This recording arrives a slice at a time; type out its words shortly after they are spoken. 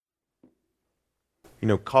You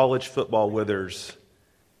know, college football withers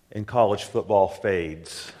and college football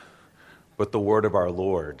fades, but the word of our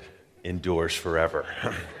Lord endures forever.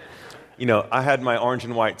 You know, I had my orange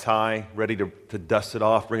and white tie ready to dust it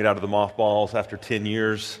off, bring it out of the mothballs after 10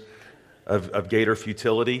 years of Gator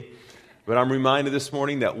futility. But I'm reminded this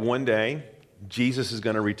morning that one day Jesus is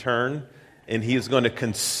going to return and he is going to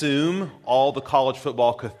consume all the college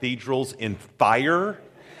football cathedrals in fire,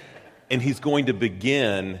 and he's going to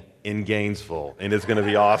begin in Gainesville, and it's going to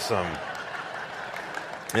be awesome.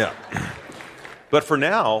 Yeah. But for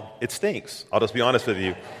now, it stinks. I'll just be honest with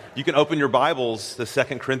you. You can open your Bibles to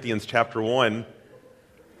 2 Corinthians chapter 1.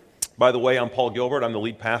 By the way, I'm Paul Gilbert. I'm the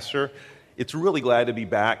lead pastor. It's really glad to be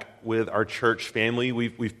back with our church family.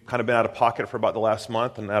 We've kind of been out of pocket for about the last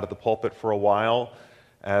month and out of the pulpit for a while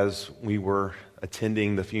as we were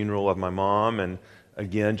attending the funeral of my mom. And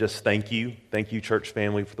again, just thank you. Thank you, church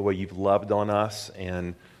family, for the way you've loved on us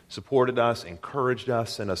and supported us, encouraged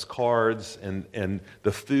us, sent us cards, and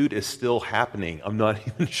the food is still happening. I'm not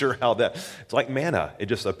even sure how that, it's like manna. It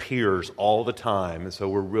just appears all the time. And so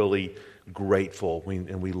we're really grateful,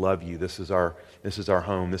 and we love you. This is our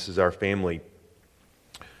home. This is our family.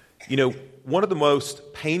 You know, one of the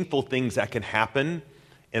most painful things that can happen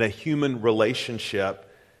in a human relationship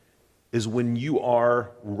is when you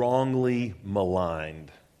are wrongly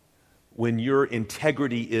maligned, when your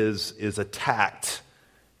integrity is attacked,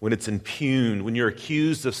 when it's impugned, when you're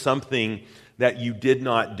accused of something that you did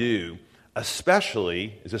not do,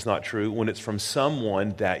 especially, is this not true, when it's from someone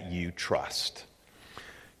that you trust.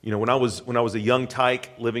 You know, when I was a young tyke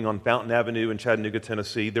living on Fountain Avenue in Chattanooga,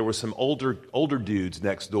 Tennessee, there were some older dudes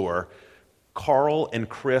next door, Carl and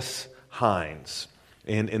Chris Hines.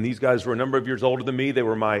 And these guys were a number of years older than me. They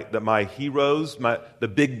were my heroes, the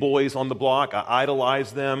big boys on the block. I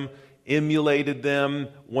idolized them, emulated them,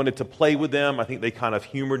 wanted to play with them. I think they kind of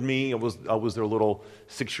humored me. I was their little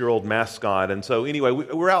 6-year-old mascot. And so anyway,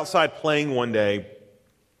 we're outside playing one day,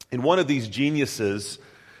 and one of these geniuses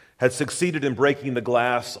had succeeded in breaking the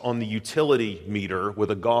glass on the utility meter with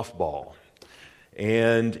a golf ball.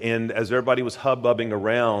 And as everybody was hubbubbing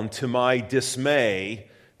around, to my dismay,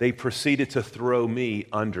 they proceeded to throw me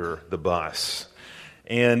under the bus.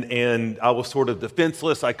 And I was sort of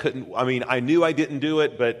defenseless. I knew I didn't do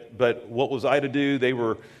it, but what was I to do? They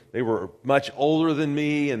were much older than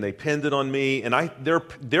me, and they pinned it on me. And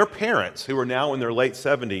their parents, who are now in their late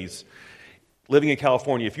 70s, living in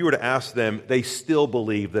California, if you were to ask them, they still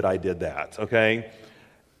believe that I did that, okay?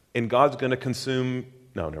 And God's going to consume...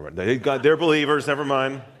 No, never mind. They're believers, never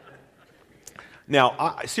mind.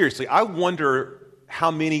 Now, seriously, I wonder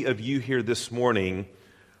how many of you here this morning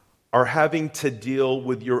are having to deal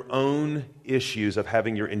with your own issues of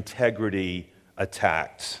having your integrity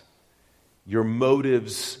attacked, your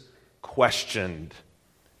motives questioned,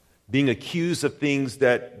 being accused of things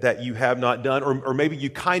that you have not done, or maybe you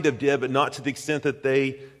kind of did, but not to the extent that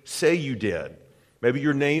they say you did. Maybe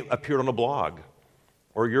your name appeared on a blog,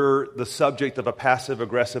 or you're the subject of a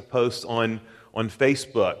passive-aggressive post on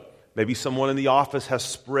Facebook. Maybe someone in the office has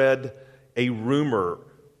spread a rumor,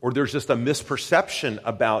 or there's just a misperception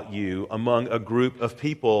about you among a group of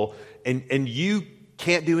people, and you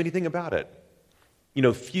can't do anything about it. You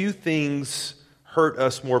know, few things hurt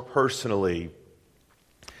us more personally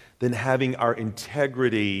than having our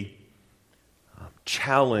integrity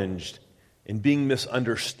challenged and being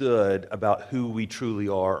misunderstood about who we truly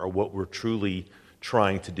are or what we're truly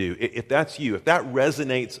trying to do. If that's you, if that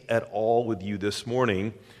resonates at all with you this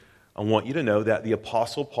morning, I want you to know that the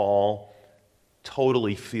Apostle Paul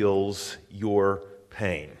totally feels your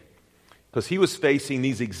pain, because he was facing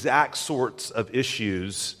these exact sorts of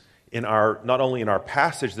issues not only in our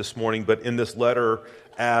passage this morning, but in this letter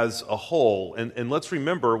as a whole. And let's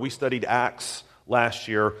remember, we studied Acts last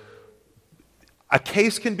year. A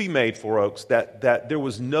case can be made for folks that there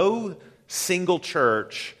was no single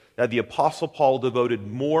church that the Apostle Paul devoted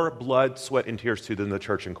more blood, sweat, and tears to than the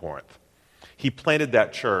church in Corinth. He planted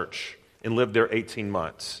that church and lived there 18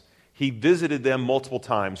 months. He visited them multiple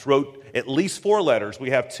times, wrote at least 4 letters. We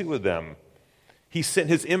have 2 of them. He sent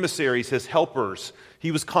his emissaries, his helpers. He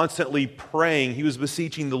was constantly praying. He was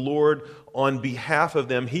beseeching the Lord on behalf of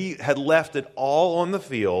them. He had left it all on the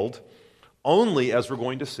field, only, as we're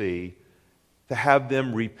going to see, to have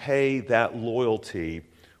them repay that loyalty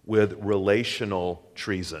with relational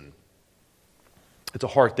treason. It's a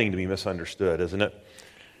hard thing to be misunderstood, isn't it?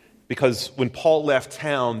 Because when Paul left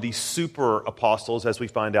town, these super apostles, as we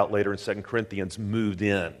find out later in 2 Corinthians, moved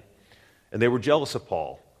in. And they were jealous of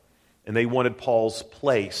Paul. And they wanted Paul's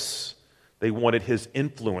place. They wanted his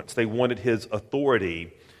influence. They wanted his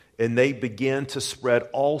authority. and they began to spread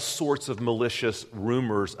all sorts of malicious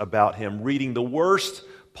rumors about him, reading the worst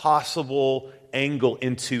possible angle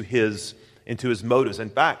into his motives.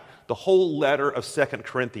 In fact, the whole letter of 2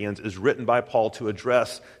 Corinthians is written by Paul to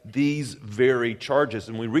address these very charges.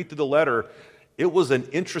 And when we read through the letter, it was an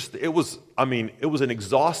exhaustive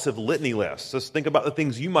litany list. Just think about the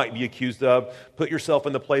things you might be accused of. Put yourself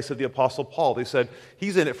in the place of the Apostle Paul. They said,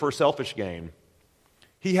 he's in it for selfish gain.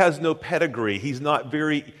 He has no pedigree. He's not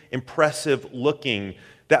very impressive looking.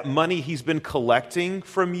 That money he's been collecting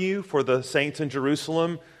from you for the saints in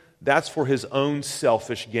Jerusalem, that's for his own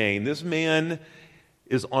selfish gain. This man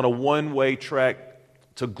is on a one-way track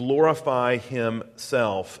to glorify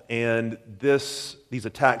himself. And these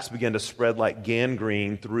attacks began to spread like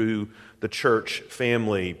gangrene through the church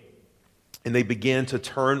family. And they began to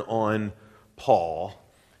turn on Paul.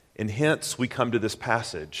 And hence we come to this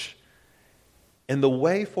passage. And the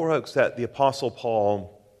way, folks, that the Apostle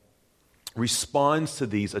Paul responds to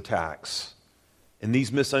these attacks and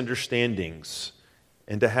these misunderstandings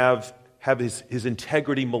and to have his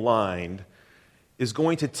integrity maligned is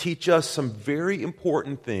going to teach us some very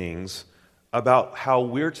important things about how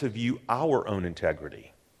we're to view our own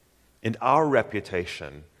integrity and our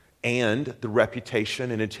reputation and the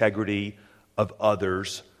reputation and integrity of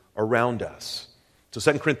others around us.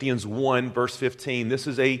 So 2 Corinthians 1, verse 15, this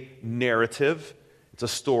is a narrative. It's a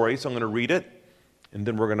story, so I'm going to read it, and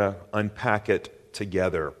then we're going to unpack it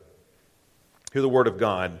together. Hear the word of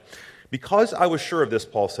God. Because I was sure of this,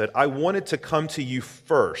 Paul said, I wanted to come to you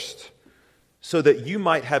first so that you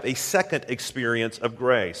might have a second experience of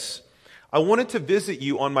grace. I wanted to visit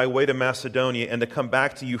you on my way to Macedonia and to come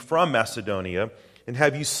back to you from Macedonia and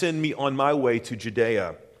have you send me on my way to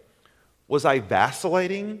Judea. Was I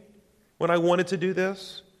vacillating when I wanted to do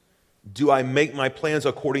this? Do I make my plans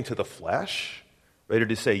according to the flesh? Ready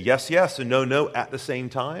to say yes, yes, and no, no at the same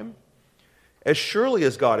time? As surely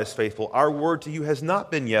as God is faithful, our word to you has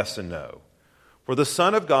not been yes and no. For the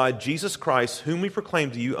Son of God, Jesus Christ, whom we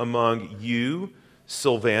proclaim to you among you,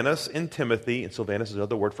 Silvanus and Timothy, and Silvanus is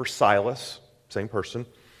another word for Silas, same person.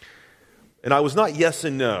 And I was not yes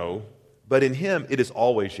and no, but in him it is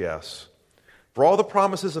always yes. For all the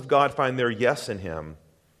promises of God find their yes in him.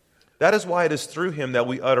 That is why it is through him that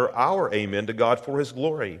we utter our amen to God for his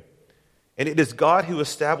glory. And it is God who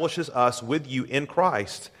establishes us with you in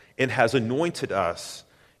Christ and has anointed us,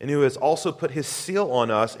 and who has also put his seal on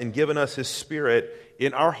us and given us his Spirit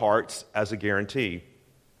in our hearts as a guarantee.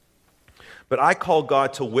 But I call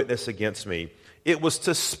God to witness against me. It was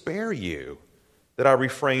to spare you that I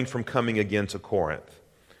refrained from coming again to Corinth.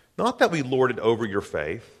 Not that we lorded over your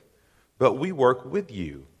faith, but we work with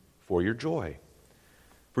you for your joy.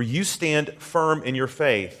 For you stand firm in your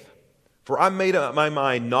faith. For I made up my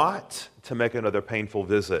mind not to make another painful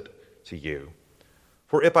visit to you.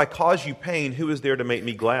 For if I cause you pain, who is there to make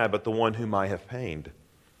me glad but the one whom I have pained?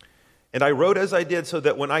 And I wrote as I did so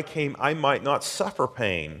that when I came I might not suffer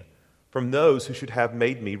pain from those who should have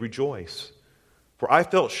made me rejoice. For I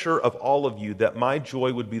felt sure of all of you that my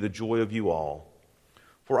joy would be the joy of you all.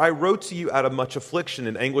 For I wrote to you out of much affliction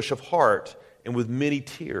and anguish of heart and with many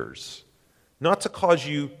tears, not to cause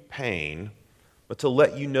you pain, but to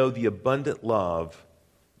let you know the abundant love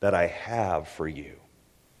that I have for you.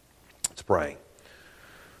 Let's pray.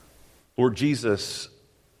 Lord Jesus,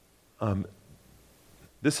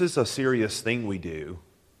 this is a serious thing we do,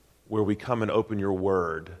 where we come and open your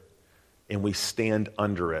word and we stand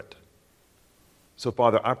under it. So,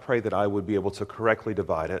 Father, I pray that I would be able to correctly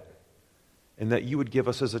divide it, and that you would give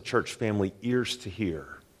us as a church family ears to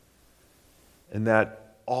hear, and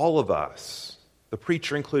that all of us, the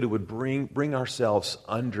preacher included, would bring ourselves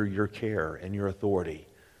under your care and your authority.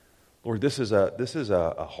 Lord, this is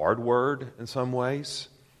a hard word in some ways,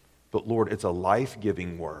 but Lord, it's a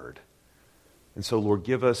life-giving word. And so, Lord,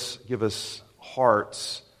 give us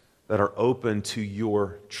hearts that are open to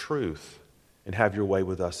your truth, and have your way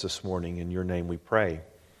with us this morning. In your name we pray.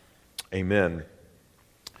 Amen.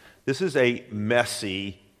 This is a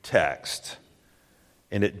messy text,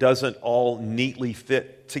 and it doesn't all neatly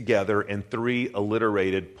fit together in 3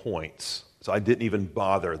 alliterated points. So I didn't even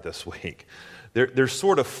bother this week. There's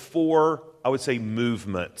sort of 4, I would say,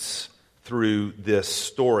 movements through this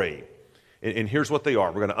story. And here's what they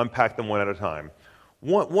are. We're going to unpack them one at a time.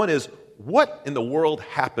 One is, what in the world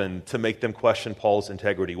happened to make them question Paul's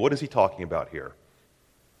integrity? What is he talking about here?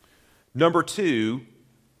 Number 2,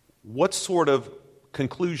 what sort of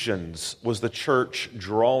conclusions was the church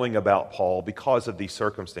drawing about Paul because of these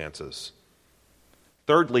circumstances?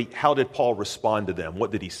 Thirdly, how did Paul respond to them?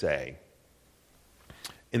 What did he say?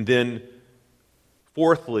 And then,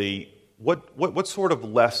 fourthly, what sort of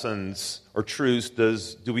lessons or truths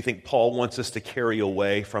do we think Paul wants us to carry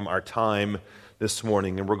away from our time this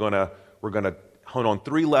morning? And we're gonna hone on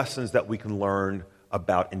 3 lessons that we can learn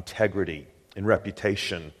about integrity and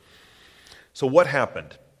reputation. So what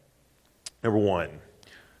happened? Number 1,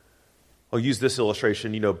 I'll use this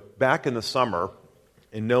illustration. Back in the summer,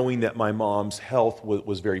 and knowing that my mom's health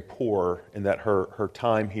was very poor and that her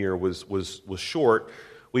time here was short,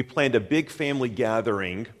 we planned a big family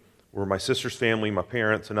gathering where my sister's family, my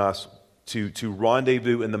parents, and us to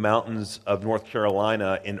rendezvous in the mountains of North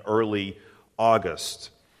Carolina in early August.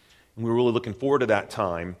 And we were really looking forward to that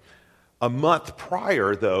time. A month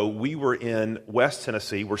prior, though, we were in West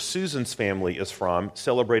Tennessee, where Susan's family is from,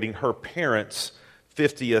 celebrating her parents'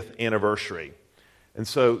 50th anniversary. And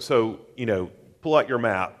so pull out your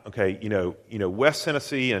map, okay? West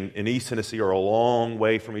Tennessee and East Tennessee are a long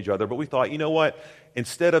way from each other, but we thought, you know what?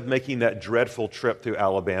 Instead of making that dreadful trip through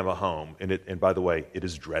Alabama home, and by the way, it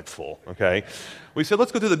is dreadful, okay? We said,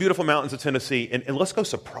 let's go through the beautiful mountains of Tennessee, and let's go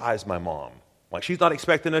surprise my mom. Like, she's not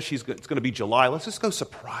expecting us. It's going to be July. Let's just go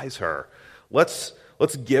surprise her. Let's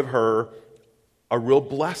give her a real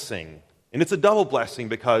blessing. And it's a double blessing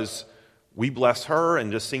because we blessed her,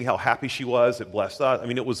 and just seeing how happy she was, it blessed us. I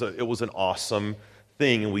mean, it was an awesome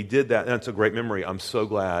thing, and we did that, and it's a great memory. I'm so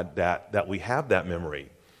glad that we have that memory.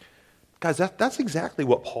 Guys, that's exactly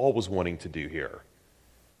what Paul was wanting to do here.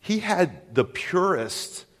 He had the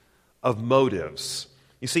purest of motives.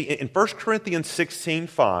 You see, in 1 Corinthians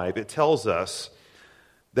 16:5, it tells us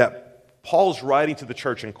that Paul's writing to the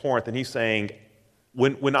church in Corinth, and he's saying,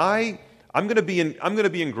 "When I'm going to be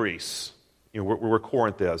in Greece, where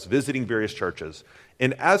Corinth is, visiting various churches,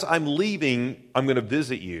 and as I'm leaving, I'm going to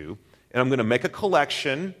visit you, and I'm going to make a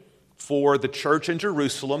collection for the church in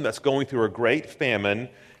Jerusalem that's going through a great famine."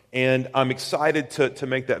 And I'm excited to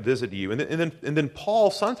make that visit to you. And then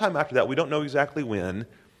Paul, sometime after that, we don't know exactly when,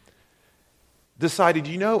 decided,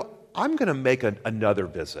 I'm going to make another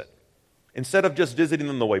visit. Instead of just visiting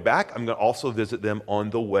them on the way back, I'm going to also visit them on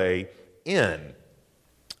the way in.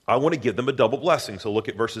 I want to give them a double blessing. So look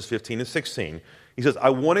at verses 15 and 16. He says, I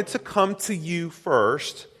wanted to come to you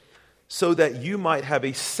first so that you might have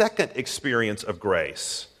a second experience of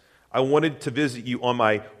grace. I wanted to visit you on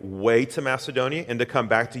my way to Macedonia and to come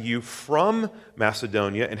back to you from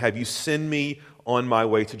Macedonia and have you send me on my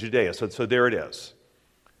way to Judea. So there it is.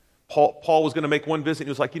 Paul was going to make one visit. And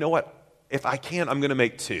he was like, you know what? If I can, I'm going to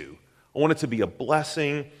make 2. I want it to be a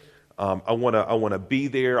blessing. I want to be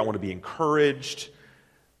there. I want to be encouraged.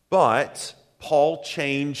 But Paul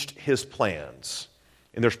changed his plans.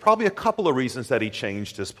 And there's probably a couple of reasons that he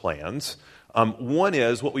changed his plans. One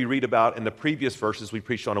is what we read about in the previous verses we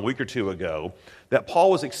preached on a week or 2 ago, that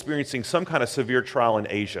Paul was experiencing some kind of severe trial in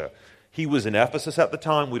Asia. He was in Ephesus at the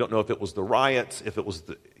time. We don't know if it was the riots, if it was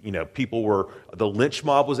the lynch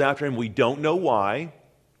mob was after him. We don't know why.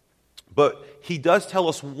 But he does tell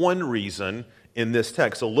us one reason in this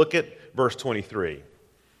text. So look at verse 23.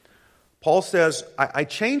 Paul says, I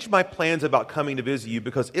changed my plans about coming to visit you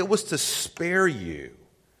because it was to spare you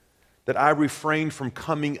that I refrained from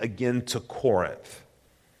coming again to Corinth.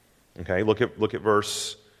 Okay, look at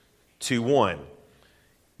verse 2:1.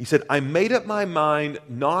 He said, I made up my mind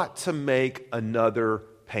not to make another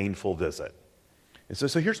painful visit. And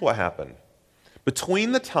so here's what happened.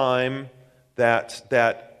 Between the time that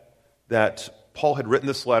Paul had written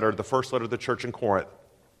this letter, the first letter to the church in Corinth,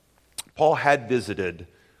 Paul had visited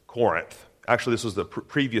Corinth. Actually, this was the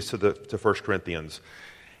previous to 1 Corinthians.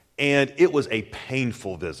 And it was a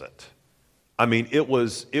painful visit. I mean, it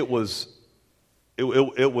was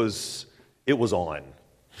on.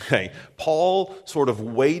 Okay. Paul sort of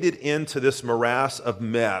waded into this morass of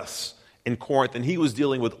mess in Corinth, and he was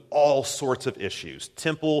dealing with all sorts of issues.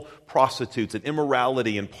 Temple prostitutes and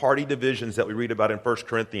immorality and party divisions that we read about in 1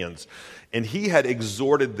 Corinthians. And he had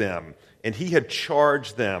exhorted them, and he had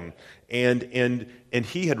charged them, and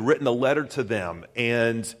he had written a letter to them,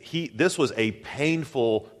 and this was a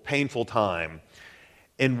painful time.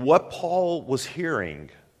 And what Paul was hearing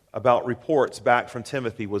about reports back from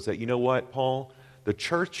Timothy was that, you know what, Paul? The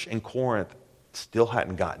church in Corinth still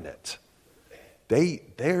hadn't gotten it.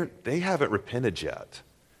 They haven't repented yet.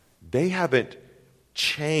 They haven't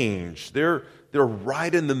changed. They're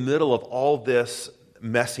right in the middle of all this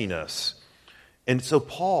messiness. And so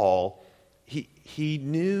Paul, he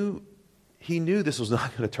knew this was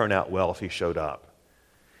not going to turn out well if he showed up.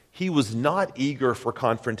 He was not eager for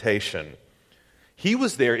confrontation. He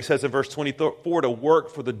was there, he says in verse 24, to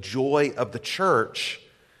work for the joy of the church.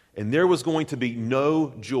 And there was going to be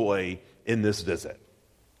no joy in this visit.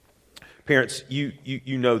 Parents, you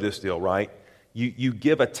know this deal, right? You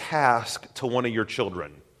give a task to one of your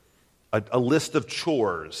children, a list of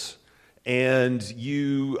chores, and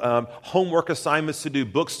you homework assignments to do,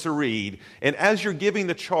 books to read, and as you're giving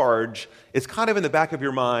the charge, it's kind of in the back of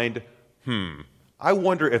your mind, I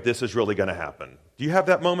wonder if this is really going to happen. Do you have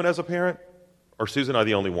that moment as a parent? Or Susan and I are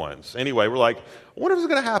the only ones? Anyway, we're like, I wonder if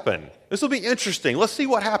it's going to happen. This will be interesting. Let's see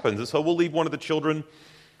what happens. And so we'll leave one of the children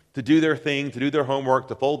to do their thing, to do their homework,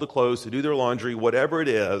 to fold the clothes, to do their laundry, whatever it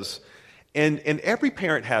is. And every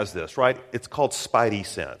parent has this, right? It's called spidey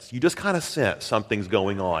sense. You just kind of sense something's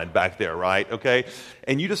going on back there, right? Okay?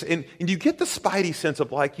 And you just and you get the spidey sense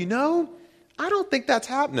of like, I don't think that's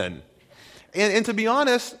happening. And to be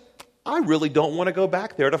honest, I really don't want to go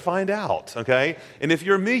back there to find out, okay? And if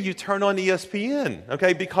you're me, you turn on ESPN,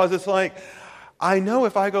 okay? Because it's like, I know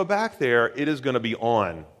if I go back there, it is going to be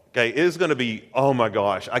on, okay? It is going to be, oh my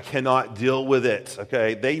gosh, I cannot deal with it,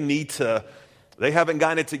 okay? They haven't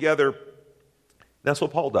gotten it together. That's what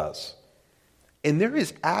Paul does. And there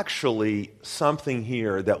is actually something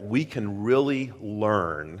here that we can really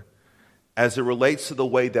learn as it relates to the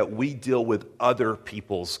way that we deal with other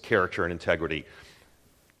people's character and integrity.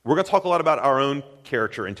 We're going to talk a lot about our own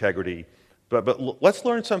character integrity, but let's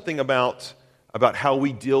learn something about how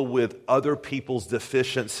we deal with other people's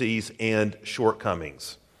deficiencies and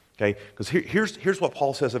shortcomings. Okay? Because here's what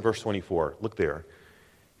Paul says in verse 24. Look there.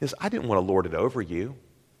 He says, I didn't want to lord it over you.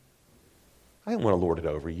 I didn't want to lord it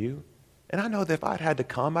over you. And I know that if I'd had to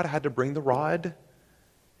come, I'd have had to bring the rod.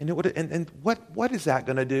 And what is that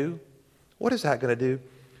going to do? What is that going to do?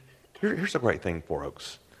 Here's a great thing,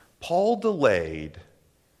 folks. Paul delayed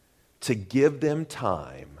to give them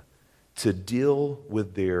time to deal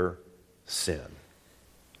with their sin.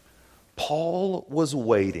 Paul was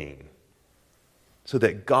waiting so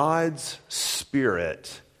that God's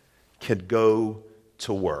Spirit could go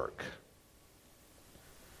to work.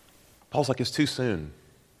 Paul's like, it's too soon.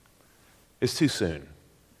 It's too soon.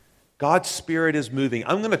 God's Spirit is moving.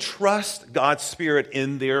 I'm going to trust God's Spirit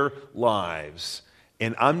in their lives,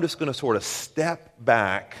 and I'm just going to sort of step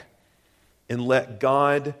back and let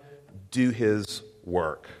God do His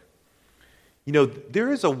work.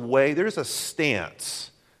 There is a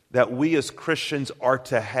stance that we as Christians are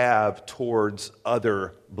to have towards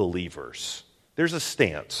other believers. There's a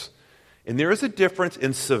stance. And there is a difference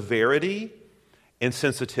in severity and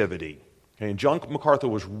sensitivity. Okay, and John MacArthur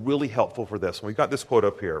was really helpful for this. And we've got this quote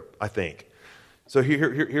up here, I think. So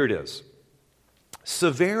here it is.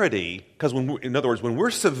 Severity, because in other words, when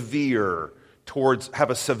we're severe have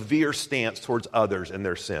a severe stance towards others and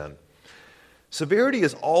their sin, severity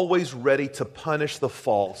is always ready to punish the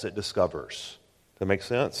faults it discovers. Does that make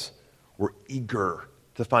sense? We're eager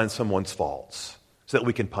to find someone's faults so that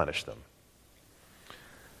we can punish them.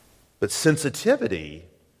 But sensitivity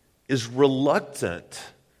is reluctant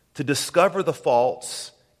to discover the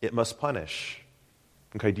faults it must punish.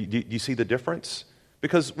 Okay, do you see the difference?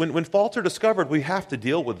 Because when faults are discovered, we have to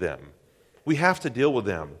deal with them. We have to deal with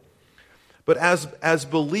them. But as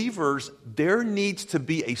believers, there needs to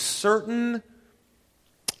be a certain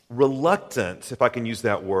reluctance, if I can use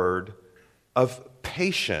that word, of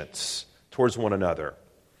patience towards one another.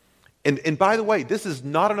 And by the way, this is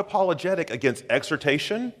not an apologetic against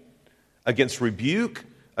exhortation, against rebuke,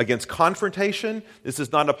 against confrontation. This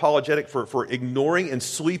is not an apologetic for ignoring and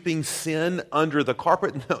sweeping sin under the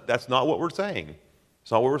carpet. No, that's not what we're saying.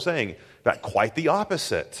 It's not what we're saying. In fact, quite the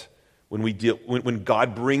opposite. When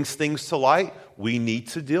God brings things to light, we need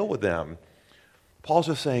to deal with them. Paul's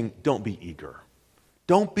just saying, don't be eager.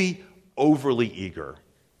 Don't be overly eager.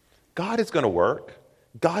 God is going to work.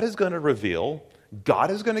 God is going to reveal.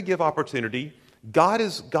 God is going to give opportunity. God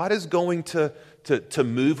is going to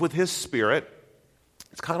move with His Spirit.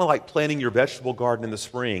 It's kind of like planting your vegetable garden in the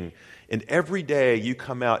spring, and every day you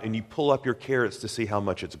come out and you pull up your carrots to see how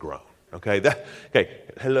much it's grown. Okay,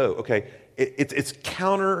 hello. Okay, it's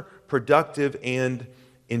counterproductive and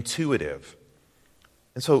intuitive.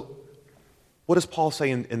 And so, what does Paul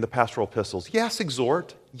say in the pastoral epistles? Yes,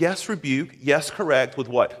 exhort. Yes, rebuke. Yes, correct. With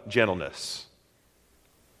what? Gentleness,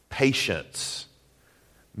 patience,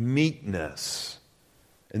 meekness.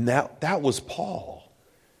 And that was Paul.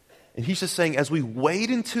 And he's just saying, as we wade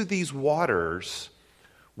into these waters,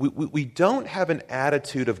 we don't have an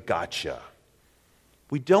attitude of gotcha.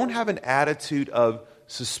 We don't have an attitude of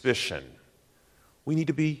suspicion. We need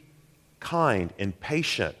to be kind and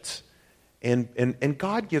patient. And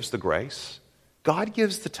God gives the grace. God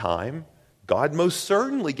gives the time. God most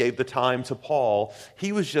certainly gave the time to Paul.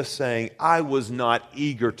 He was just saying, I was not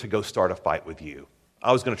eager to go start a fight with you.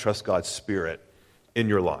 I was going to trust God's Spirit in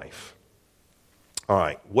your life. All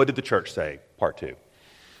right, what did the church say? Part 2.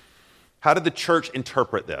 How did the church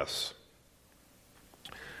interpret this?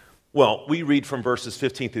 Well, we read from verses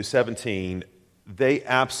 15 through 17, they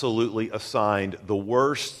absolutely assigned the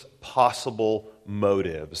worst possible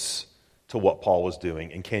motives to what Paul was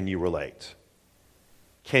doing. And can you relate?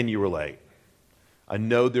 Can you relate? I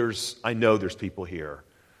know there's people here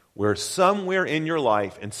where somewhere in your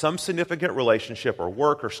life, in some significant relationship or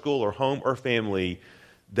work or school or home or family,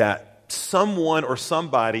 that someone or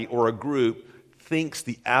somebody or a group thinks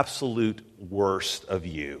the absolute worst of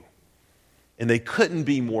you. And they couldn't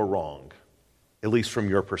be more wrong, at least from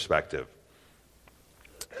your perspective.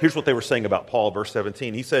 Here's what they were saying about Paul, verse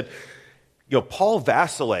 17. He said, Paul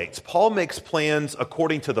vacillates. Paul makes plans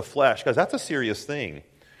according to the flesh. Guys, that's a serious thing.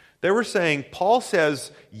 They were saying, Paul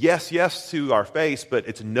says yes, yes to our face, but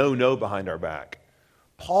it's no, no behind our back.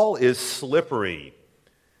 Paul is slippery.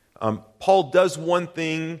 Paul does one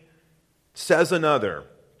thing, says another.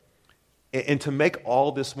 And to make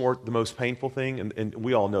all this the most painful thing, and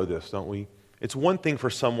we all know this, don't we? It's one thing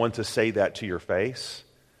for someone to say that to your face.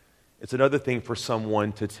 It's another thing for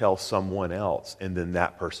someone to tell someone else, and then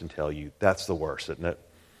that person tell you. That's the worst, isn't it?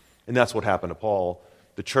 And that's what happened to Paul.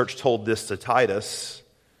 The church told this to Titus,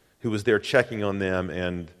 who was there checking on them,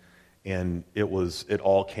 and it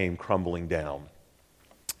all came crumbling down.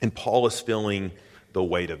 And Paul is feeling the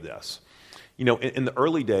weight of this. In the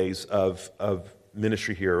early days of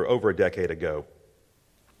ministry here, over a decade ago,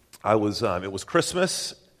 it was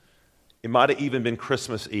Christmas. It might have even been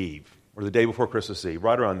Christmas Eve, or the day before Christmas Eve,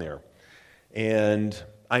 right around there. And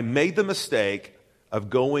I made the mistake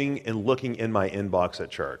of going and looking in my inbox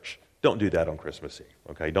at church. Don't do that on Christmas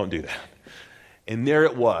Eve, okay? Don't do that. And there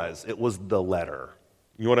it was. It was the letter.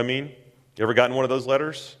 You know what I mean? You ever gotten one of those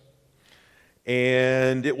letters?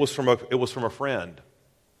 And it was from a friend,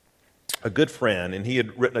 a good friend, and he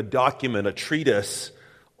had written a document, a treatise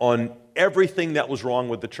on everything that was wrong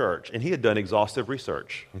with the church. And he had done exhaustive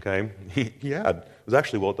research, okay? He had. It was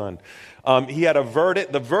actually well done. He had a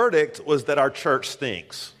verdict. The verdict was that our church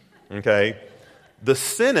stinks, okay? The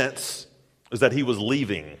sentence was that he was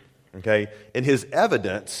leaving, okay? And his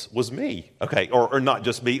evidence was me, okay? Or not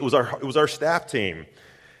just me, it was our staff team.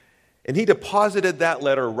 And he deposited that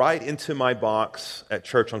letter right into my box at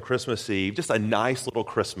church on Christmas Eve, just a nice little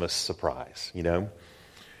Christmas surprise,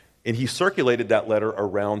 And he circulated that letter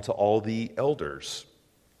around to all the elders.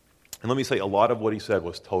 And let me say, a lot of what he said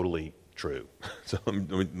was totally true. So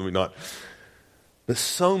let me not. But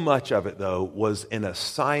so much of it, though, was an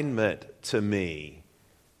assignment to me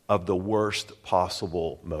of the worst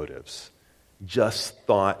possible motives. Just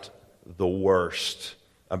thought the worst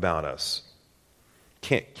about us.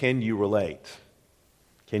 Can you relate?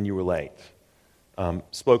 Can you relate?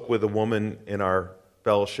 Spoke with a woman in our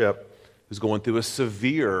fellowship who's going through a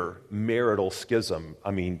severe marital schism.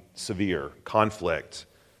 Severe conflict,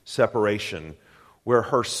 separation, where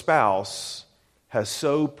her spouse has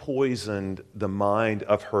so poisoned the mind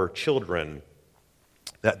of her children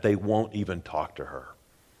that they won't even talk to her.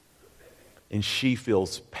 And she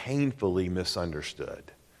feels painfully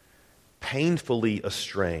misunderstood, painfully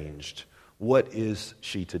estranged. What is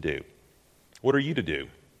she to do? What are you to do?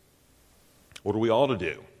 What are we all to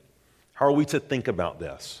do? How are we to think about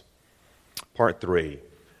this? Part 3.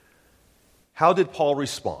 How did Paul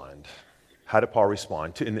respond? How did Paul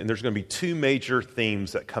respond? And there's going to be 2 major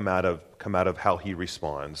themes that come out of how he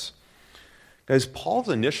responds. Guys, Paul's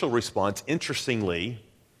initial response, interestingly,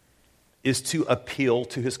 is to appeal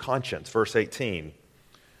to his conscience. Verse 18.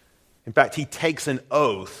 In fact, he takes an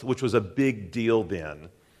oath, which was a big deal then.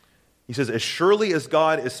 He says, as surely as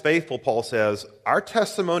God is faithful, Paul says, our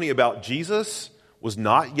testimony about Jesus was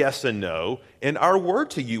not yes and no, and our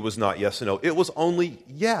word to you was not yes and no. It was only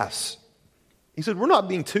yes. He said, we're not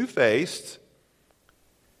being two-faced.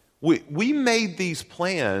 We made these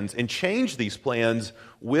plans and changed these plans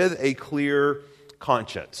with a clear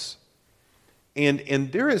conscience. And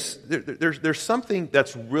there's something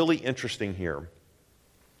that's really interesting here.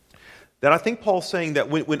 That I think Paul's saying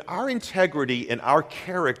that when our integrity and our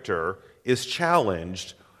character is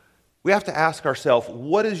challenged, we have to ask ourselves,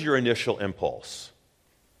 what is your initial impulse?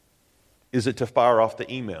 Is it to fire off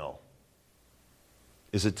the email?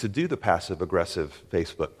 Is it to do the passive-aggressive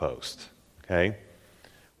Facebook post? Okay?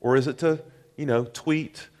 Or is it to,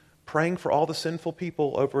 tweet, praying for all the sinful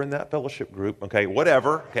people over in that fellowship group? Okay,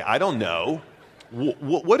 whatever. Okay, I don't know.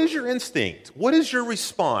 What is your instinct? What is your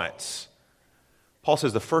response? Paul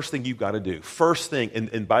says the first thing you've got to do, first thing,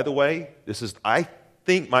 and by the way, this is, I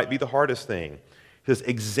think, might be the hardest thing. He says,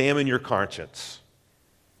 examine your conscience.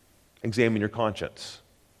 Examine your conscience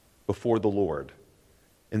before the Lord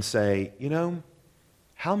and say,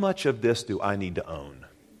 how much of this do I need to own?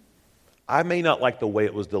 I may not like the way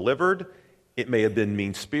it was delivered. It may have been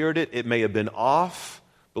mean-spirited. It may have been off.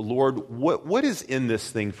 But Lord, what is in this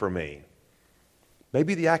thing for me?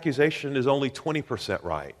 Maybe the accusation is only 20%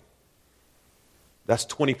 right. That's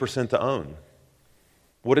 20% to own.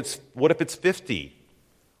 What if it's 50?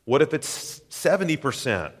 What if it's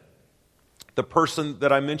 70%? The person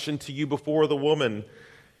that I mentioned to you before, the woman,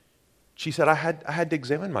 she said, I had to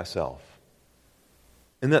examine myself.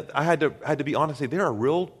 And that I had to be honest, say, there are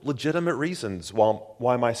real legitimate reasons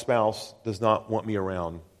why my spouse does not want me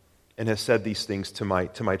around and has said these things to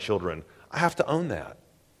my children. I have to own that.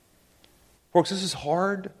 Folks, this is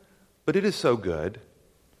hard, but it is so good.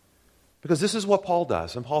 Because this is what Paul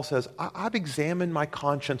does. And Paul says, I've examined my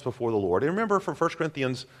conscience before the Lord. And remember from 1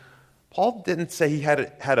 Corinthians, Paul didn't say he had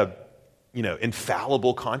a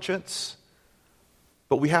infallible conscience.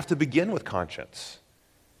 But we have to begin with conscience.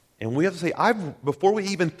 And we have to say, before we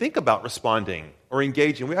even think about responding or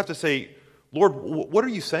engaging, we have to say, Lord, what are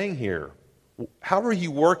you saying here? How are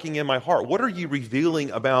you working in my heart? What are you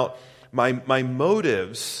revealing about my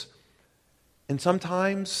motives? And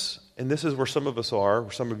sometimes, and this is where some of us are,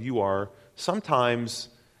 where some of you are, sometimes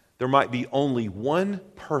there might be only one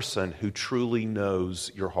person who truly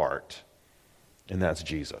knows your heart, and that's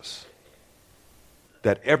Jesus.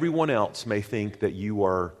 That everyone else may think that you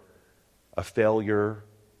are a failure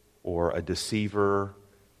or a deceiver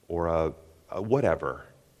or a whatever.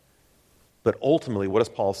 But ultimately, what does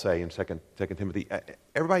Paul say in 2 Timothy?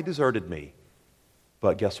 Everybody deserted me,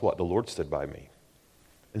 but guess what? The Lord stood by me.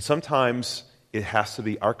 And sometimes it has to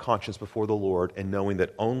be our conscience before the Lord and knowing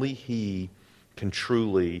that only He can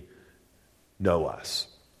truly know us.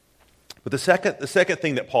 But the second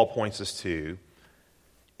thing that Paul points us to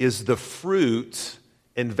is the fruit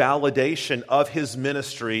and validation of his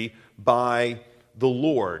ministry by the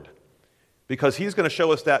Lord. Because he's going to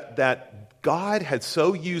show us that God had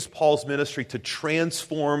so used Paul's ministry to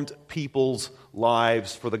transform people's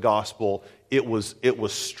lives for the gospel, it was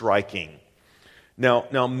striking.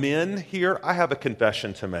 Now, men here, I have a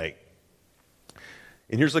confession to make.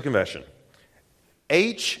 And here's the confession.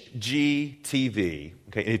 HGTV,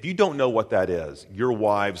 okay, and if you don't know what that is, your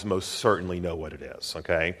wives most certainly know what it is,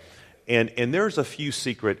 okay? And there's a few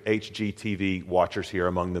secret HGTV watchers here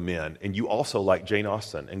among the men, and you also like Jane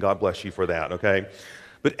Austen, and God bless you for that, okay?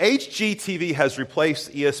 But HGTV has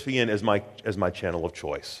replaced ESPN as my channel of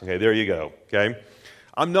choice. Okay, there you go, okay?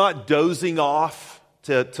 I'm not dozing off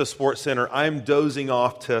to SportsCenter. I'm dozing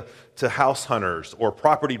off to House Hunters or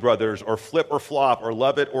Property Brothers or Flip or Flop or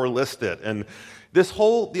Love It or List It. And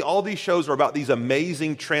all these shows are about these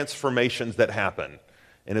amazing transformations that happen.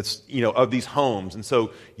 And it's, of these homes. And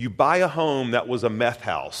so you buy a home that was a meth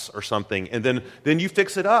house or something, and then you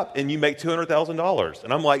fix it up and you make $200,000.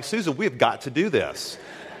 And I'm like, Susan, we have got to do this.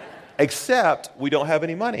 Except we don't have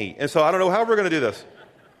any money. And so I don't know how we're going to do this.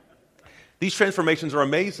 These transformations are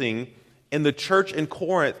amazing. And the church in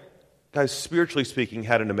Corinth, guys, spiritually speaking,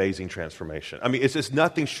 had an amazing transformation. I mean, it's just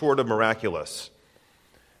nothing short of miraculous.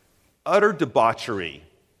 Utter debauchery.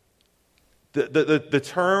 The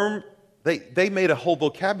term, they made a whole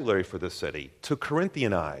vocabulary for this city. To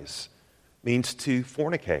Corinthianize means to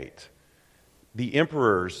fornicate. The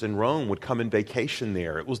emperors in Rome would come and vacation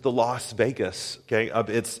there. It was the Las Vegas, of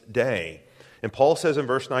its day. And Paul says in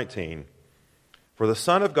verse 19, for the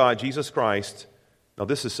Son of God, Jesus Christ, now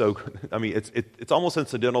this is so, I mean, it's almost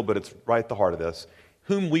incidental, but it's right at the heart of this,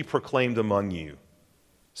 whom we proclaimed among you,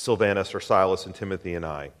 Silvanus or Silas and Timothy and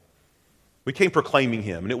I. We came proclaiming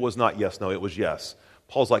him, and it was not yes, no, it was yes.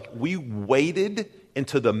 Paul's like, we waded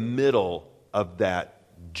into the middle of that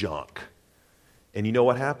junk. And you know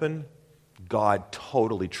what happened? God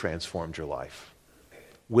totally transformed your life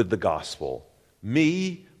with the gospel.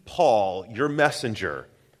 Me, Paul, your messenger,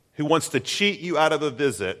 who wants to cheat you out of a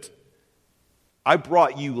visit, I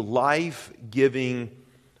brought you life-giving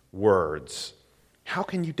words. How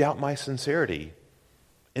can you doubt my sincerity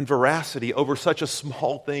and veracity over such a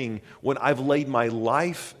small thing when I've laid my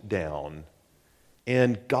life down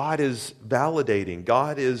and God is validating,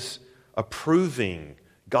 God is approving,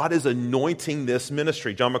 God is anointing this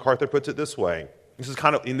ministry? John MacArthur puts it this way.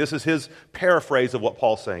 This is his paraphrase of what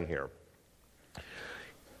Paul's saying here.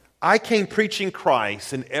 I came preaching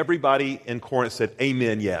Christ, and everybody in Corinth said,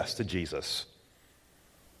 amen, yes, to Jesus.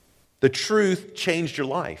 The truth changed your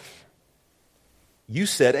life. You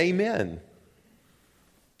said amen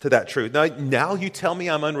to that truth. Now you tell me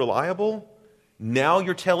I'm unreliable? Now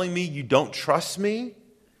you're telling me you don't trust me?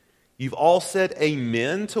 You've all said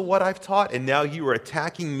amen to what I've taught, and now you are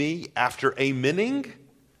attacking me after amening?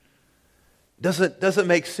 Doesn't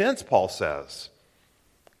make sense, Paul says.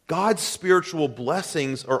 God's spiritual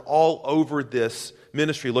blessings are all over this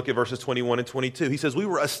ministry. Look at verses 21 and 22. He says, we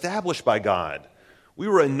were established by God. We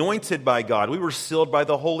were anointed by God. We were sealed by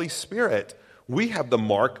the Holy Spirit. We have the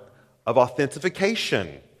mark of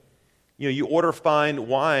authentication. You order fine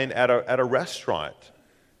wine at a restaurant.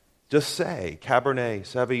 Just say Cabernet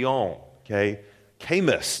Sauvignon, okay?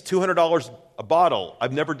 Camus, $200 a bottle.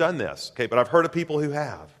 I've never done this, okay? But I've heard of people who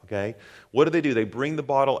have, okay? What do? They bring the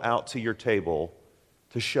bottle out to your table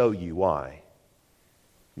to show you why.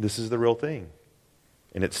 This is the real thing.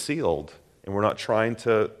 And it's sealed. And we're not trying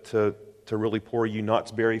to really pour you Knott's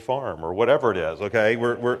Berry Farm or whatever it is, okay?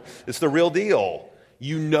 It's the real deal.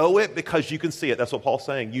 You know it because you can see it. That's what Paul's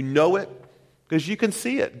saying. You know it because you can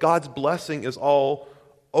see it. God's blessing is all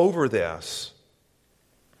over this.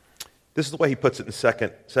 This is the way he puts it in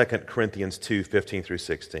 2 Corinthians 2, 15 through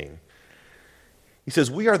 16. He says,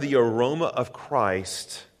 we are the aroma of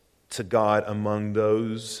Christ to God among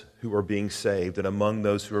those who are being saved and among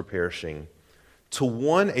those who are perishing. To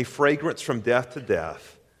one, a fragrance from death to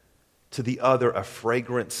death. To the other, a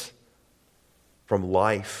fragrance from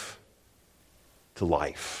life to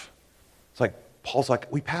life. It's like, Paul's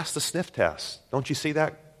like, we passed the sniff test. Don't you see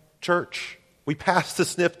that, church? We passed the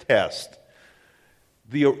sniff test.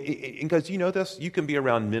 Because you know this, you can be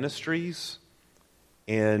around ministries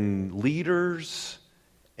and leaders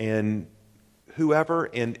and whoever,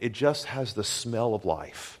 and it just has the smell of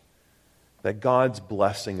life, that God's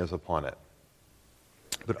blessing is upon it.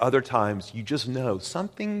 But other times, you just know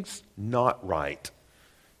something's not right.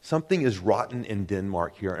 Something is rotten in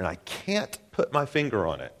Denmark here, and I can't put my finger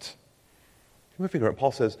on it.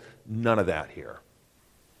 Paul says, none of that here.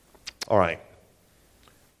 All right.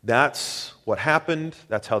 That's what happened.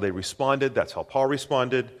 That's how they responded. That's how Paul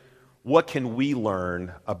responded. What can we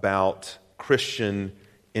learn about Christian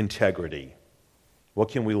integrity? What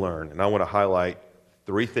can we learn? And I want to highlight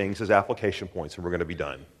 3 things as application points, and we're going to be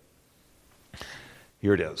done.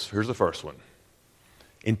 Here it is. Here's the first one.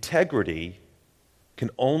 Integrity can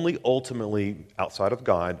only ultimately, outside of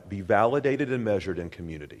God, be validated and measured in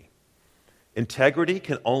community. Integrity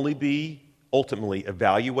can only be ultimately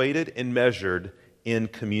evaluated and measured in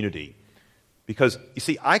community. Because, you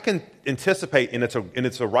see, I can anticipate, and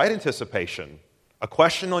it's a right anticipation, a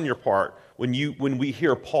question on your part, when we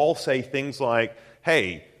hear Paul say things like,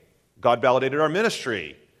 hey, God validated our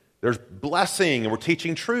ministry. There's blessing, and we're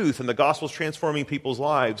teaching truth, and the gospel's transforming people's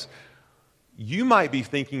lives. You might be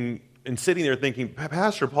thinking and sitting there thinking,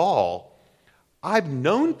 Pastor Paul, I've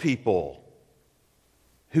known people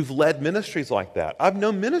who've led ministries like that. I've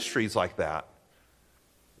known ministries like that.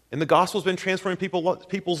 And the gospel's been transforming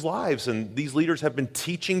people's lives, and these leaders have been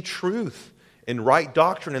teaching truth and right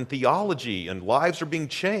doctrine and theology, and lives are being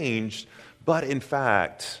changed. But in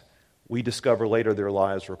fact, we discover later their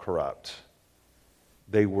lives were corrupt.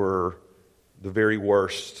 They were the very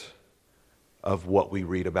worst of what we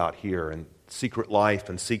read about here, and secret life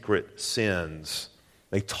and secret sins.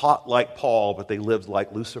 They taught like Paul, but they lived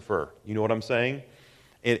like Lucifer. You know what I'm saying?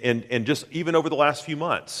 And just even over the last few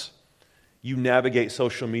months, you navigate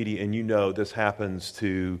social media and you know this happens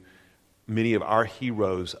to many of our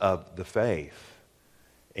heroes of the faith.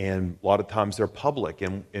 And a lot of times they're public.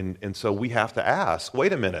 And so we have to ask,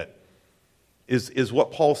 wait a minute, is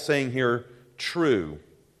what Paul's saying here true?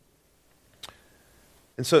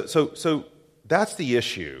 And so that's the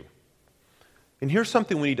issue. And here's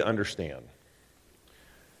something we need to understand.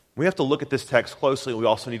 We have to look at this text closely. We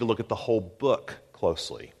also need to look at the whole book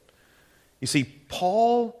closely. You see,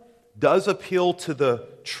 Paul does appeal to the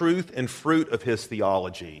truth and fruit of his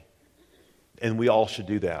theology, and we all should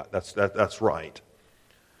do that. That's right.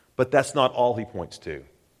 But that's not all he points to,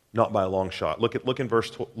 not by a long shot. Look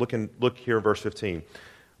here in verse 15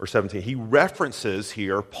 or 17. He references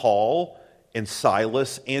here Paul and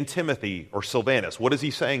Silas and Timothy or Silvanus. What is he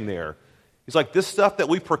saying there? He's like, this stuff that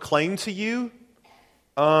we proclaim to you,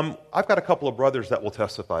 I've got a couple of brothers that will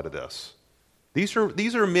testify to this. These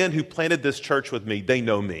are men who planted this church with me. They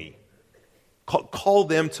know me. Call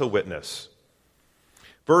them to witness.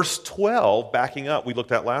 Verse 12, backing up, we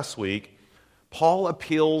looked at last week, Paul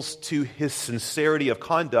appeals to his sincerity of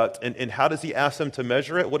conduct, and how does he ask them to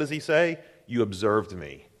measure it? What does he say? You observed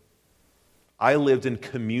me. I lived in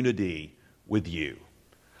community with you.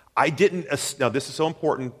 Now this is so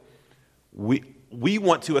important. We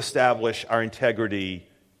want to establish our integrity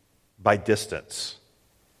by distance,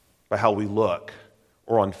 by how we look,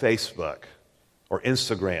 or on Facebook, or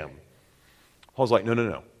Instagram. Paul's like,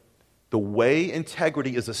 no. The way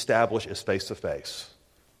integrity is established is face to face,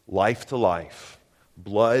 life to life,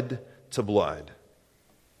 blood to blood.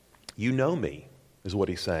 You know me, is what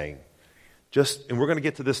he's saying. And we're going to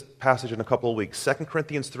get to this passage in a couple of weeks. 2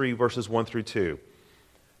 Corinthians 3, verses 1 through 2.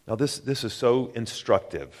 Now this is so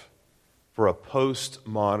instructive for a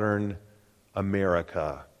postmodern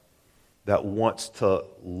America that wants to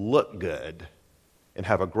look good and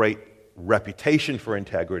have a great reputation for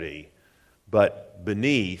integrity, but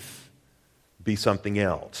beneath be something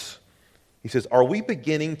else. He says, are we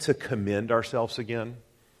beginning to commend ourselves again?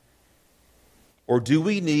 Or do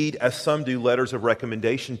we need, as some do, letters of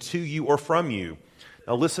recommendation to you or from you?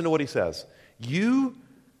 Now listen to what he says. You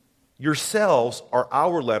yourselves are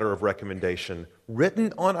our letter of recommendation,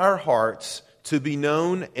 written on our hearts to be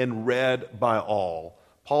known and read by all.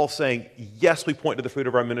 Paul's saying, yes, we point to the fruit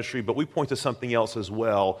of our ministry, but we point to something else as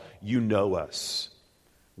well. You know us.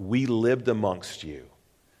 We lived amongst you.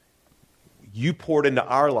 You poured into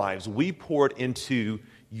our lives. We poured into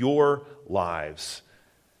your lives.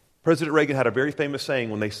 President Reagan had a very famous saying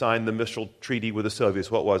when they signed the Mistral Treaty with the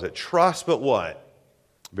Soviets. What was it? Trust, but what?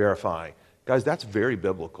 Verify. Guys, that's very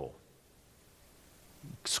biblical.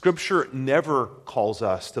 Scripture never calls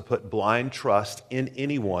us to put blind trust in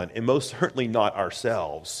anyone, and most certainly not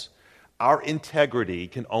ourselves. Our integrity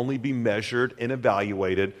can only be measured and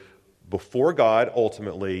evaluated before God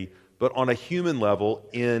ultimately, but on a human level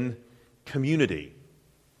in community.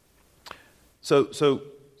 So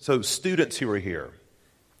students who are here,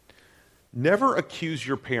 never accuse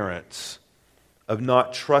your parents of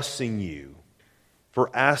not trusting you for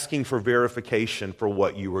asking for verification for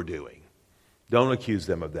what you were doing. Don't accuse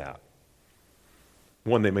them of that.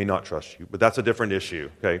 One, they may not trust you, but that's a different issue,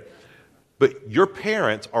 okay? But your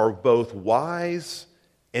parents are both wise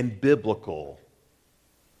and biblical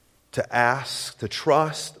to ask, to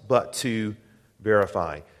trust, but to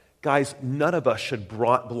verify. Guys, none of us should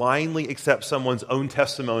blindly accept someone's own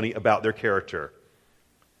testimony about their character.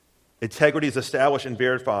 Integrity is established and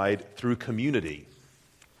verified through community.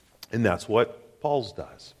 And that's what Paul's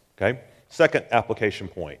does, okay? Second application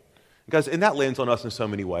point. Guys, and that lands on us in so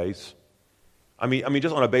many ways. I mean,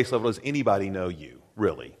 just on a base level, does anybody know you,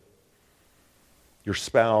 really? Your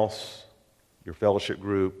spouse, your fellowship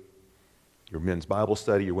group, your men's Bible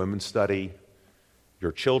study, your women's study,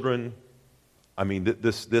 your children. I mean,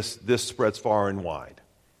 this spreads far and wide,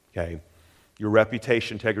 okay? Your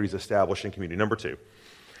reputation, integrity is established in community. Number two,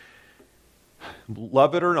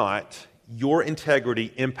 love it or not, your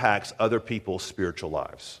integrity impacts other people's spiritual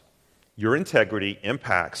lives. Your integrity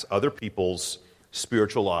impacts other people's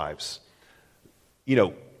spiritual lives. You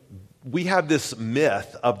know, we have this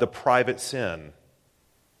myth of the private sin.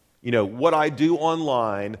 You know, what I do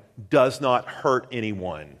online does not hurt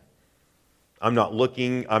anyone. I'm not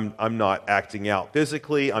looking, I'm not acting out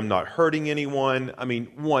physically, I'm not hurting anyone. I mean,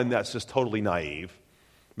 one, that's just totally naive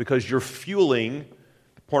because you're fueling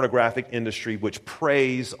the pornographic industry which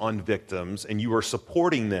preys on victims, and you are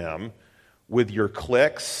supporting them with your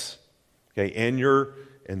clicks, okay,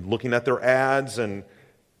 and looking at their ads and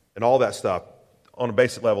all that stuff. On a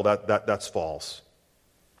basic level, that's false.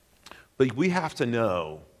 But we have to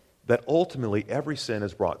know that ultimately every sin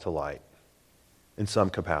is brought to light in some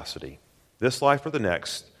capacity, this life or the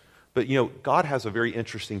next. But you know, God has a very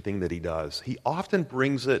interesting thing that He does. He often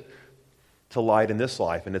brings it to light in this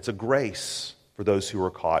life, and it's a grace for those who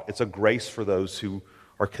are caught. It's a grace for those who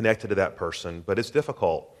are connected to that person, but it's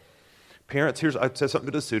difficult. Parents, I said something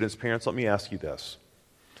to the students. Parents, let me ask you this.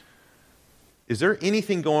 Is there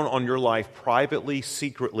anything going on in your life privately,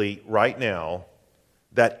 secretly, right now,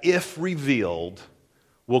 that if revealed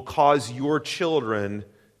will cause your children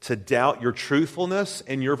to doubt your truthfulness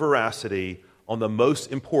and your veracity on the most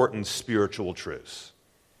important spiritual truths?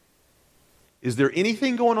 Is there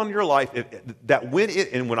anything going on in your life that when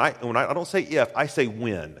I don't say if, I say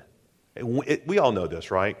when. We all know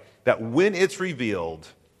this, right? That when it's revealed,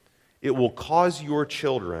 it will cause your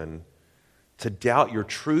children to doubt your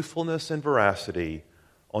truthfulness and veracity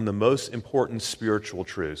on the most important spiritual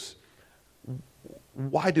truths.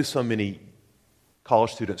 Why do so many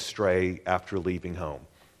college students stray after leaving home?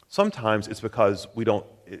 Sometimes it's because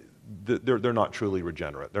they're not truly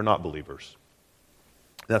regenerate. They're not believers.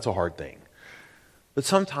 That's a hard thing. But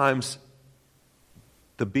sometimes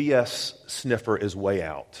the BS sniffer is way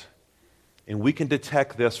out, and we can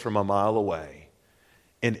detect this from a mile away.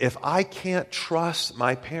 And if I can't trust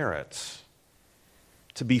my parents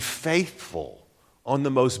to be faithful on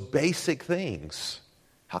the most basic things,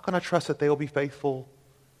 how can I trust that they will be faithful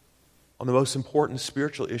on the most important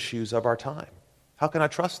spiritual issues of our time? How can I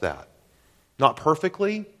trust that? Not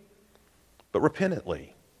perfectly, but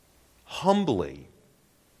repentantly, humbly.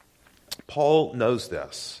 Paul knows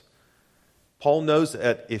this. Paul knows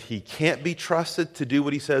that if he can't be trusted to do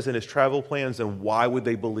what he says in his travel plans, then why would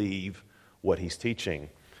they believe what he's teaching?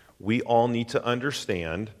 We all need to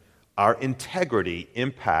understand our integrity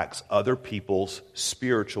impacts other people's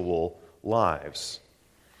spiritual lives.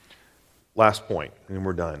 Last point, and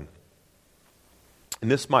we're done. And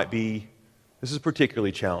this is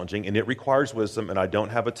particularly challenging, and it requires wisdom, and I don't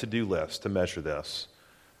have a to-do list to measure this,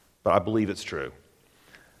 but I believe it's true.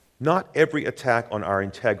 Not every attack on our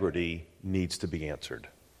integrity needs to be answered.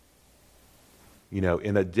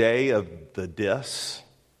 In a day of the diss,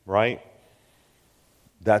 right?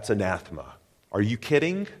 That's anathema. Are you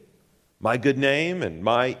kidding? My good name and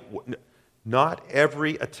not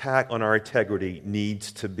every attack on our integrity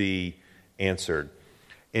needs to be answered.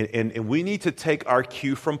 And we need to take our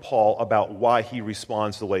cue from Paul about why he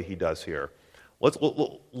responds the way he does here. Let's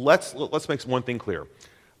make one thing clear.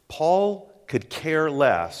 Paul couldn't care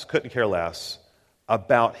less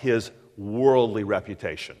about his worldly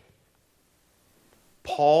reputation.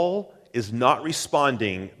 Paul is not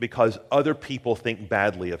responding because other people think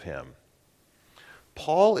badly of him.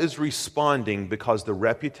 Paul is responding because the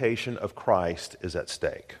reputation of Christ is at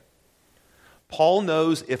stake. Paul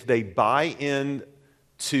knows if they buy in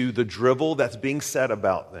to the drivel that's being said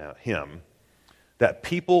about him, that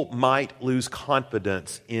people might lose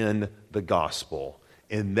confidence in the gospel.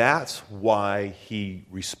 And that's why he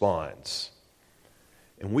responds.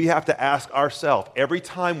 And we have to ask ourselves, every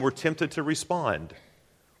time we're tempted to respond,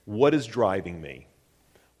 what is driving me?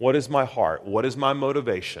 What is my heart? What is my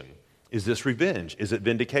motivation? Is this revenge? Is it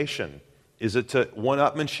vindication? Is it to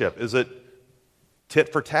one-upmanship? Is it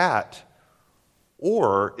tit for tat?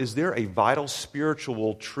 Or is there a vital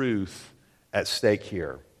spiritual truth at stake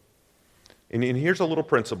here? And here's a little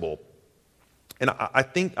principle. And I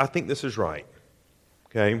think this is right.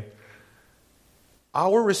 Okay?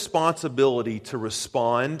 Our responsibility to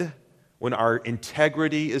respond when our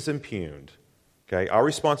integrity is impugned, okay, our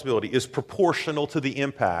responsibility is proportional to the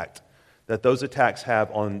impact that those attacks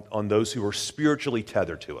have on those who are spiritually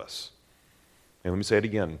tethered to us. And let me say it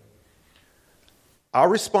again. Our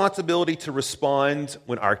responsibility to respond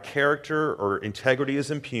when our character or integrity is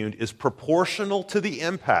impugned is proportional to the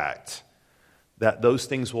impact that those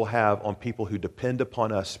things will have on people who depend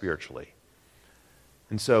upon us spiritually.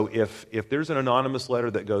 And so if there's an anonymous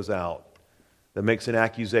letter that goes out that makes an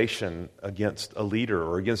accusation against a leader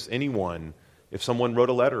or against anyone, if someone wrote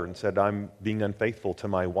a letter and said, I'm being unfaithful to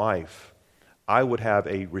my wife, I would have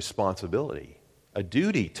a responsibility, a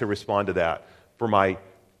duty to respond to that for my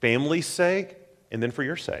family's sake and then for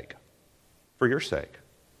your sake. For your sake.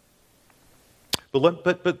 But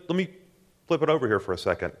let me flip it over here for a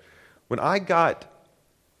second. When I got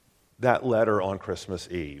that letter on Christmas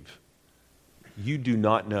Eve, you do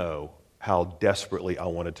not know how desperately I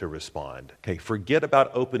wanted to respond. Okay, forget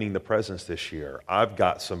about opening the presents this year. I've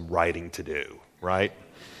got some writing to do, right?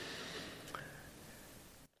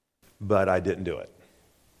 But I didn't do it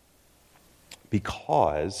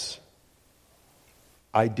because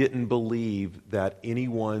I didn't believe that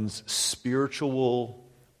anyone's spiritual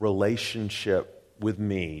relationship with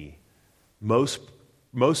me, most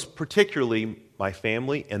particularly my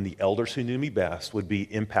family and the elders who knew me best, would be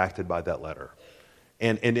impacted by that letter.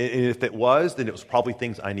 And if it was, then it was probably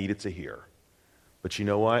things I needed to hear. But you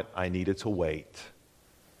know what? I needed to wait.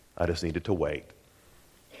 I just needed to wait.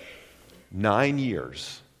 9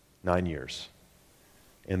 years. 9 years.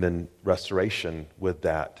 And then restoration with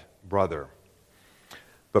that brother.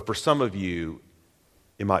 But for some of you,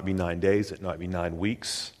 it might be 9 days, it might be 9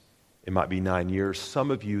 weeks, it might be 9 years. Some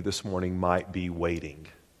of you this morning might be waiting.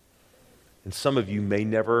 And some of you may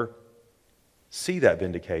never see that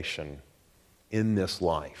vindication in this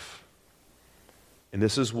life. And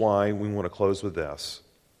this is why we want to close with this.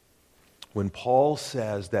 When Paul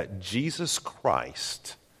says that Jesus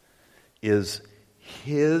Christ is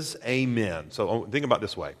his amen. So think about it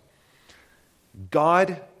this way.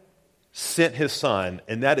 God sent his son,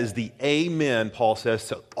 and that is the amen, Paul says,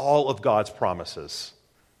 to all of God's promises.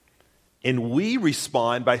 And we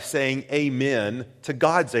respond by saying amen to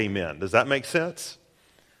God's amen. Does that make sense?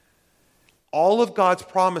 All of God's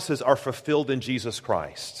promises are fulfilled in Jesus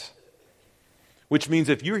Christ. Which means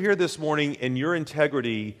if you're here this morning and your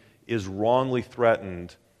integrity is wrongly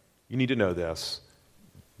threatened, you need to know this.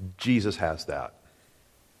 Jesus has that.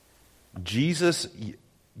 Jesus'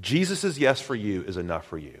 yes for you is enough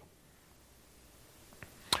for you.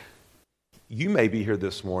 You may be here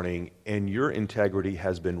this morning and your integrity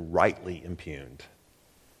has been rightly impugned.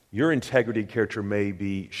 Your integrity character may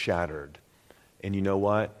be shattered. And you know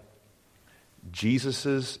what?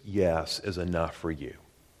 Jesus' yes is enough for you.